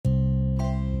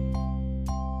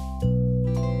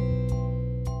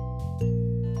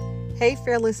Hey,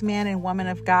 fearless man and woman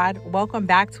of God. Welcome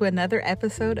back to another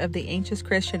episode of the Anxious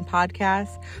Christian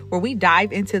Podcast, where we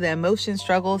dive into the emotions,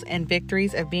 struggles, and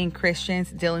victories of being Christians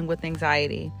dealing with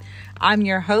anxiety. I'm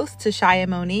your host, Tashia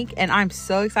Monique, and I'm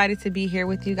so excited to be here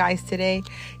with you guys today.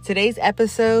 Today's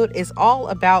episode is all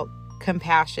about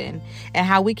compassion and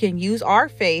how we can use our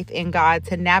faith in God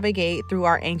to navigate through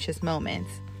our anxious moments.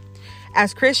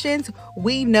 As Christians,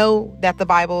 we know that the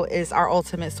Bible is our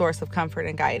ultimate source of comfort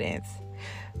and guidance.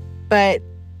 But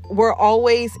we're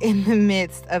always in the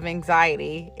midst of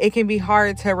anxiety. It can be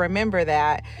hard to remember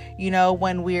that,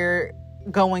 when we're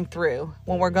going through.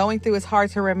 When we're going through, it's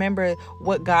hard to remember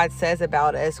what God says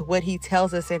about us, what he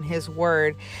tells us in his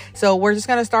word. So we're just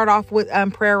going to start off with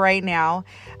prayer right now.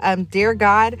 Dear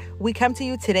God, we come to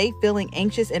you today feeling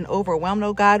anxious and overwhelmed,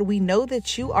 oh God. We know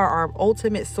that you are our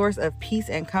ultimate source of peace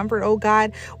and comfort, oh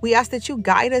God. We ask that you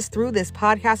guide us through this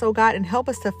podcast, oh God, and help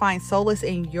us to find solace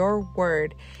in your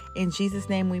word. In Jesus'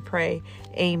 name we pray.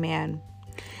 Amen.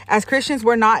 As Christians,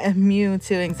 we're not immune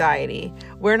to anxiety.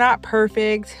 We're not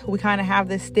perfect. We kind of have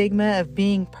this stigma of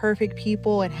being perfect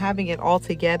people and having it all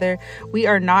together. We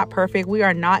are not perfect. We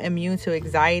are not immune to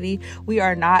anxiety. We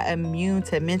are not immune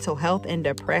to mental health and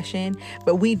depression,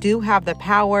 but we do have the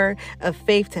power of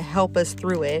faith to help us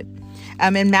through it.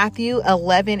 In Matthew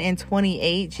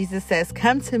 11:28, Jesus says,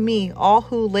 "Come to me, all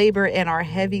who labor and are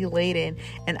heavy laden,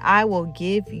 and I will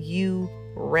give you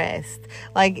rest."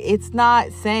 Like, it's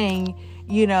not saying,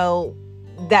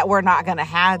 that we're not going to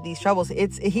have these troubles.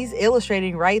 He's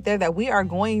illustrating right there that we are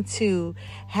going to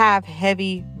have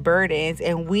heavy burdens,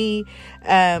 and we,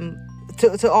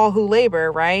 to all who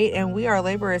labor, right? And we are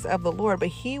laborers of the Lord, but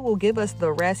he will give us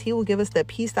the rest. He will give us the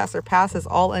peace that surpasses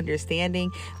all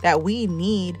understanding that we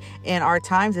need in our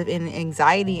times of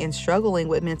anxiety and struggling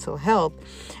with mental health.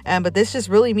 But this just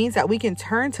really means that we can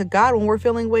turn to God when we're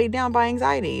feeling weighed down by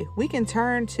anxiety. We can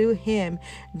turn to him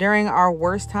during our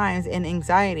worst times in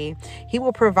anxiety. He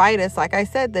will provide us, like I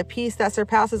said, the peace that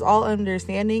surpasses all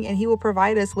understanding, and he will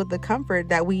provide us with the comfort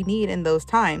that we need in those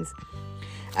times.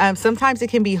 Sometimes it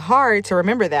can be hard to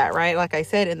remember that, right? Like I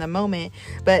said, in the moment,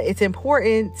 but it's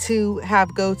important to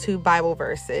have go-to Bible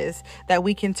verses that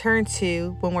we can turn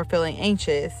to when we're feeling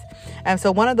anxious.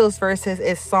 So one of those verses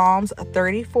is Psalms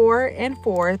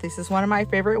 34:4. This is one of my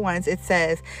favorite ones. It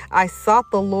says, "I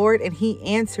sought the Lord and he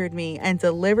answered me and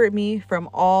delivered me from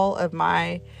all of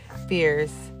my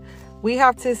fears." We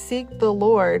have to seek the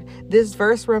Lord. This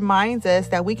verse reminds us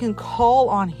that we can call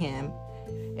on him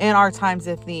in our times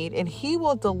of need, and he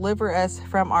will deliver us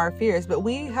from our fears. But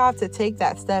we have to take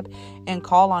that step and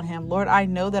call on him. Lord, I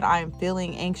know that I am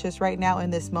feeling anxious right now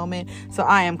in this moment, so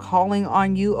I am calling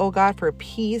on you, oh God, for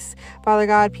peace, Father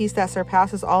God, peace that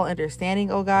surpasses all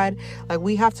understanding, oh God. Like,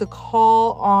 we have to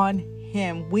call on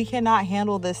him. We cannot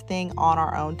handle this thing on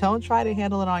our own. Don't try to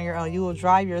handle it on your own. You will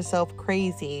drive yourself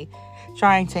crazy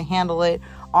trying to handle it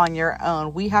on your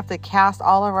own. We have to cast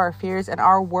all of our fears and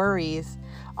our worries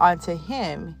onto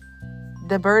him.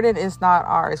 The burden is not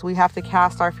ours. We have to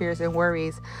cast our fears and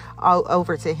worries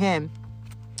over to him.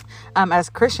 As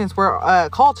Christians, we're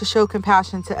called to show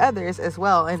compassion to others as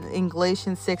well. In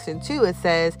Galatians 6:2, it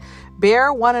says,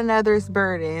 "Bear one another's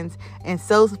burdens and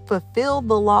so fulfill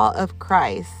the law of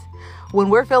Christ." When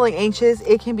we're feeling anxious,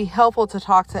 it can be helpful to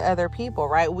talk to other people,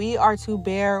 right? We are to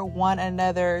bear one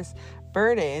another's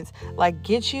burdens. Like,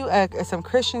 get you some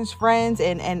Christians friends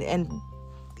and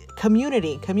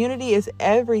community. Community is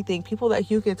everything. People that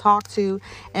you can talk to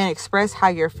and express how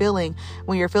you're feeling.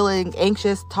 When you're feeling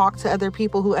anxious, talk to other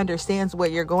people who understand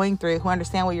what you're going through.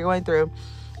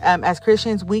 As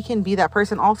Christians, we can be that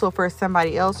person also for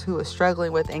somebody else who is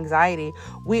struggling with anxiety.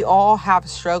 We all have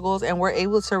struggles, and we're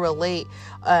able to relate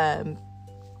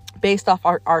based off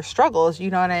our struggles,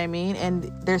 you know what I mean?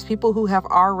 And there's people who have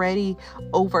already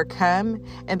overcome,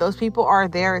 and those people are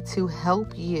there to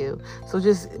help you. So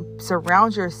just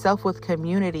surround yourself with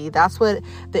community. That's what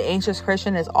the Anxious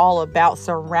Christian is all about,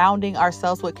 surrounding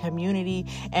ourselves with community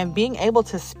and being able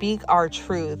to speak our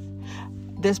truth.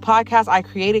 This podcast I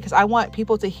created because I want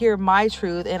people to hear my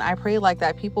truth, and I pray like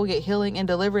that people get healing and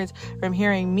deliverance from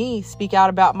hearing me speak out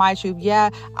about my truth.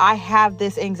 Yeah, I have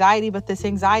this anxiety, but this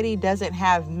anxiety doesn't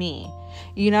have me.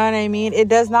 You know what I mean? It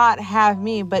does not have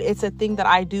me, but it's a thing that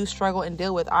I do struggle and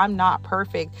deal with. I'm not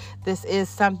perfect. This is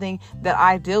something that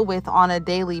I deal with on a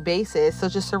daily basis. So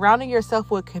just surrounding yourself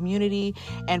with community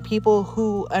and people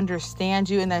who understand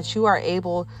you and that you are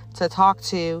able to talk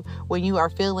to when you are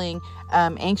feeling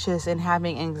anxious and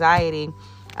having anxiety.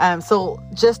 So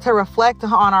just to reflect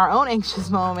on our own anxious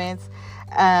moments,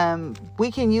 we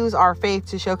can use our faith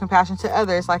to show compassion to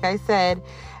others. Like I said,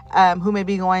 who may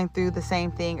be going through the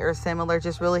same thing or similar,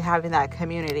 just really having that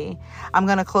community. I'm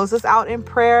going to close this out in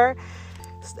prayer.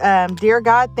 Dear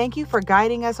God, thank you for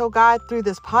guiding us, oh God, through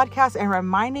this podcast and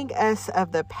reminding us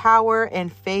of the power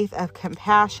and faith of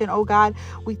compassion, oh God.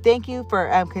 We thank you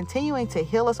for continuing to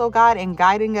heal us, oh God, and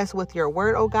guiding us with your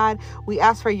word, oh God. We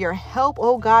ask for your help,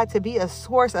 oh God, to be a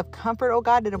source of comfort, oh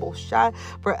God, that it will shine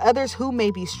for others who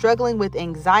may be struggling with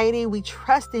anxiety. We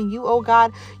trust in you, oh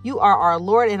God. You are our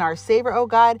Lord and our Savior, oh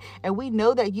God, and we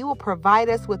know that you will provide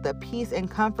us with the peace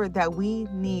and comfort that we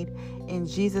need. In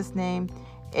Jesus' name,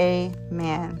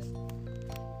 amen.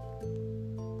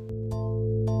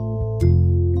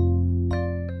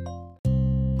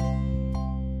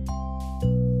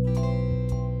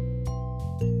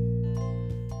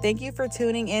 Thank you for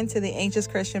tuning in to the Anxious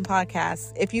Christian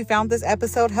Podcast. If you found this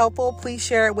episode helpful, please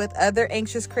share it with other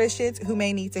anxious Christians who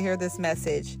may need to hear this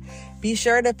message. Be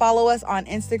sure to follow us on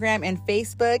Instagram and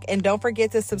Facebook, and don't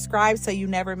forget to subscribe so you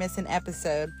never miss an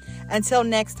episode. Until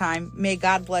next time, may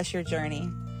God bless your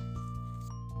journey.